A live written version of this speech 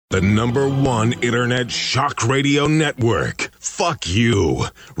The #1 internet shock radio network. Fuck you.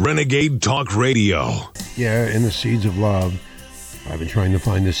 Renegade Talk Radio. Yeah, and the seeds of love. I've been trying to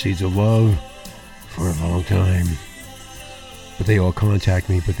find the seeds of love for a long time. But they all contact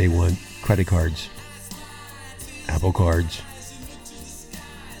me, but they want credit cards, Apple cards,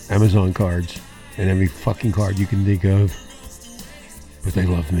 Amazon cards, and every fucking card you can think of. But they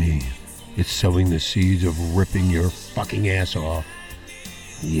love me. It's sowing the seeds of ripping your fucking ass off.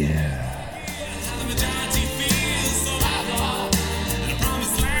 Yeah.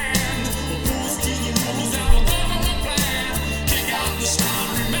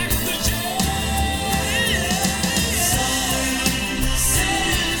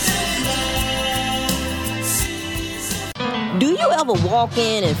 Do you ever walk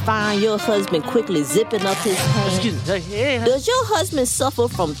in and find your husband quickly zipping up his pants? Does your husband suffer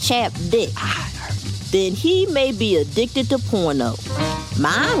from chapped dick? Then he may be addicted to porno.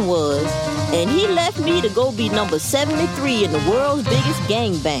 Mine was, and he left me to go be number 73 in the world's biggest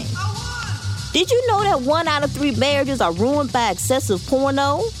gangbang. Did you know that 1 out of 3 marriages are ruined by excessive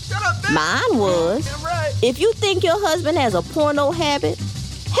porno? Mine was. If you think your husband has a porno habit,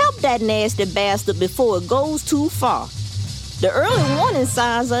 help that nasty bastard before it goes too far. The early warning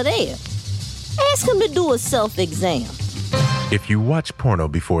signs are there. Ask him to do a self-exam. If you watch porno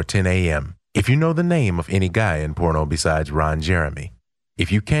before 10 a.m., if you know the name of any guy in porno besides Ron Jeremy, if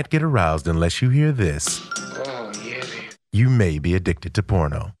you can't get aroused unless you hear this, you may be addicted to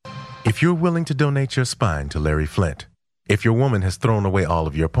porno. If you're willing to donate your spine to Larry Flint, if your woman has thrown away all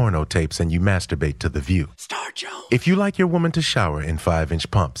of your porno tapes and you masturbate to The View, if you like your woman to shower in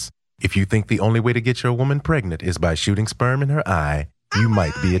 5-inch pumps, if you think the only way to get your woman pregnant is by shooting sperm in her eye, you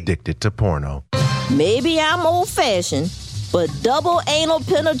might be addicted to porno. Maybe I'm old-fashioned, but double anal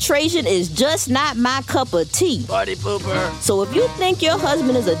penetration is just not my cup of tea. Party pooper. So if you think your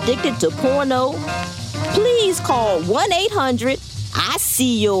husband is addicted to porno, please call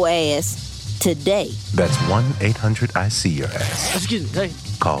 1-800-I-SEE-YOUR-ASS today. That's 1-800-I-SEE-YOUR-ASS. Excuse me.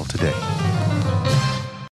 Call today.